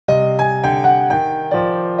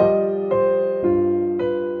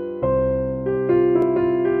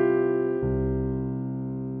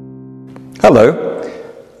Hello.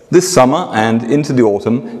 This summer and into the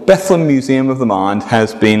autumn, Bethlem Museum of the Mind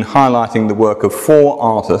has been highlighting the work of 4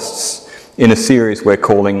 artists in a series we're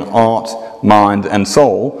calling Art, Mind and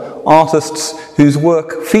Soul, artists whose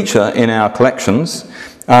work feature in our collections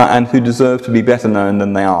and who deserve to be better known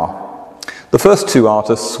than they are. The first 2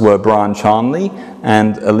 artists were Brian Charnley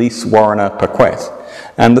and Elise Warriner-Paquette,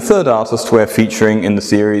 and the third artist we're featuring in the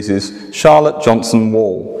series is Charlotte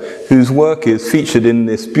Johnson-Wahl, whose work is featured in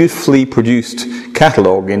this beautifully produced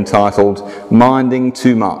catalogue entitled Minding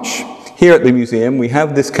Too Much. Here at the museum we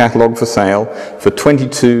have this catalogue for sale for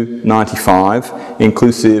 $22.95,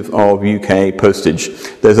 inclusive of UK postage.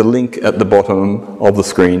 There's a link at the bottom of the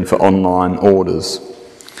screen for online orders.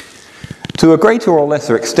 To a greater or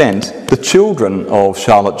lesser extent, the children of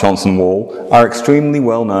Charlotte Johnson-Wahl are extremely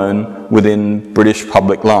well known within British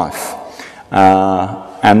public life,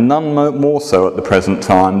 and none more so at the present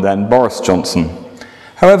time than Boris Johnson.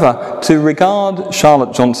 However, to regard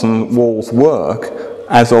Charlotte Johnson-Wahl's work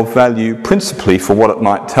as of value principally for what it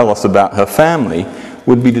might tell us about her family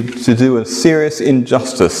would be to do a serious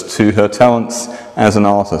injustice to her talents as an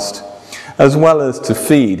artist, as well as to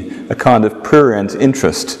feed a kind of prurient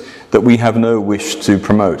interest that we have no wish to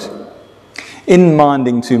promote. In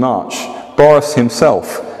Minding Too Much, Boris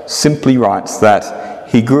himself simply writes that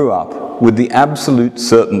he grew up with the absolute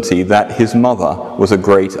certainty that his mother was a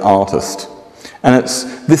great artist. And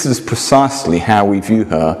this is precisely how we view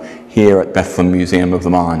her here at Bethlem Museum of the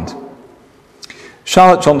Mind.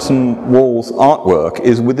 Charlotte Johnson-Wahl's artwork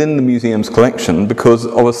is within the museum's collection because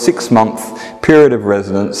of a 6-month period of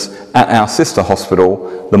residence at our sister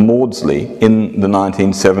hospital, the Maudsley, in the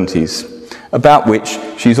 1970s, about which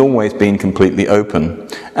she's always been completely open,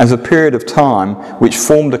 as a period of time which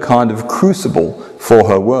formed a kind of crucible for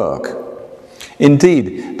her work.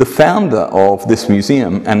 Indeed, the founder of this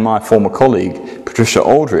museum and my former colleague, Patricia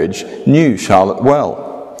Aldridge, knew Charlotte well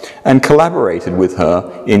and collaborated with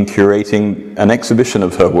her in curating an exhibition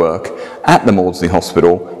of her work at the Maudsley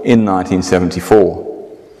Hospital in 1974.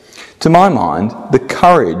 To my mind, the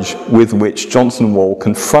courage with which Johnson-Wahl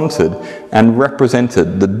confronted and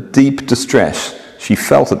represented the deep distress she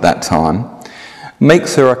felt at that time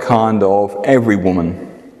makes her a kind of every woman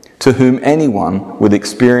to whom anyone with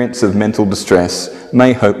experience of mental distress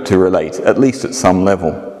may hope to relate, at least at some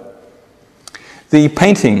level. The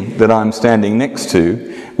painting that I'm standing next to,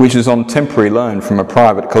 which is on temporary loan from a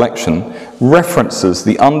private collection, references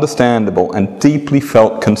the understandable and deeply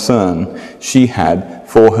felt concern she had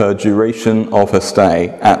for her duration of her stay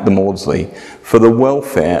at the Maudsley, for the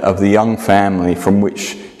welfare of the young family from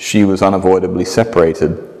which she was unavoidably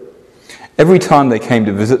separated. Every time they came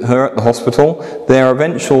to visit her at the hospital, their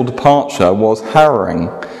eventual departure was harrowing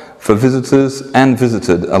for visitors and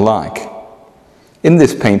visited alike. In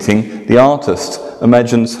this painting, the artist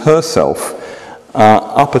imagines herself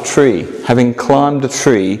up a tree, having climbed a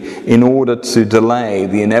tree in order to delay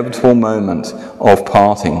the inevitable moment of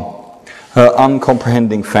parting. Her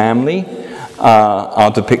uncomprehending family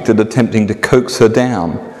are depicted attempting to coax her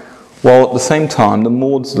down, while at the same time the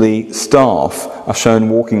Maudsley staff are shown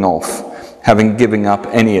walking off, having given up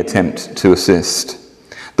any attempt to assist.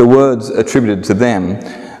 The words attributed to them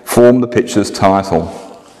form the picture's title.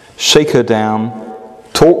 Shake her down,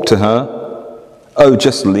 talk to her, oh,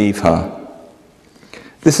 just leave her.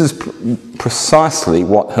 This is precisely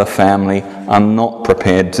what her family are not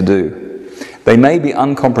prepared to do. They may be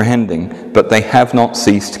uncomprehending, but they have not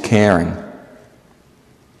ceased caring.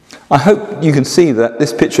 I hope you can see that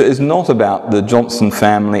this picture is not about the Johnson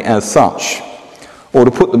family as such, or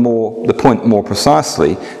to put the point more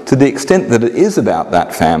precisely, to the extent that it is about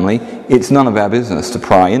that family, it's none of our business to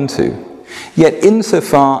pry into. Yet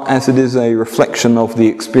insofar as it is a reflection of the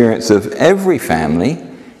experience of every family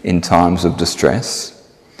in times of distress,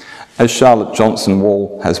 as Charlotte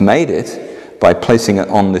Johnson-Wahl has made it by placing it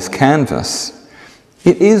on this canvas,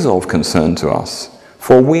 it is of concern to us,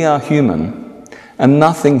 for we are human, and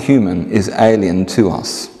nothing human is alien to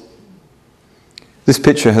us. This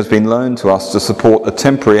picture has been loaned to us to support a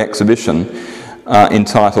temporary exhibition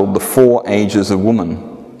entitled The 4 Ages of Woman.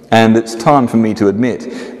 And it's time for me to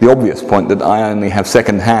admit the obvious point that I only have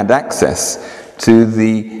second-hand access to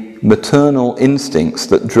the maternal instincts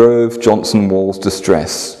that drove Johnson-Wahl's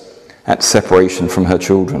distress at separation from her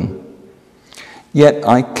children. Yet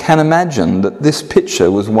I can imagine that this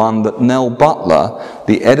picture was one that Nell Butler,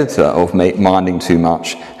 the editor of Minding Too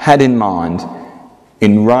Much, had in mind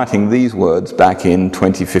in writing these words back in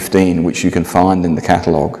 2015, which you can find in the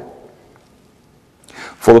catalogue.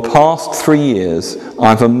 For the past 3 years,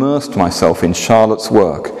 I've immersed myself in Charlotte's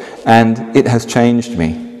work, and it has changed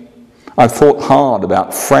me. I've thought hard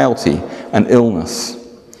about frailty and illness.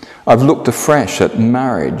 I've looked afresh at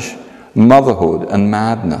marriage, motherhood and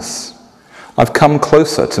madness. I've come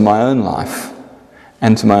closer to my own life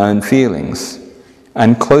and to my own feelings,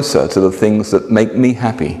 and closer to the things that make me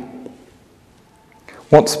happy.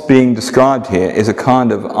 What's being described here is a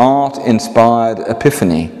kind of art-inspired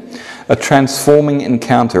epiphany, a transforming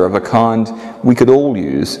encounter of a kind we could all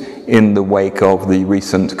use in the wake of the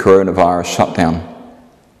recent coronavirus shutdown.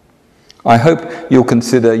 I hope you'll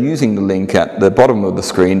consider using the link at the bottom of the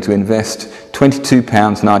screen to invest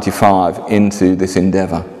 £22.95 into this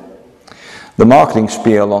endeavour. The marketing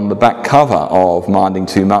spiel on the back cover of Minding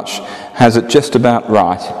Too Much has it just about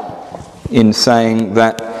right in saying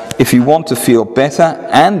that if you want to feel better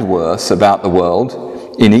and worse about the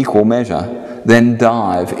world in equal measure, then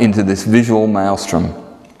dive into this visual maelstrom.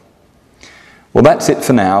 Well, that's it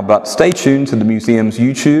for now, but stay tuned to the museum's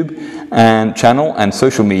YouTube and channel and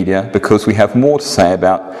social media, because we have more to say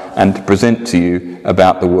about and to present to you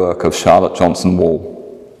about the work of Charlotte Johnson-Wahl.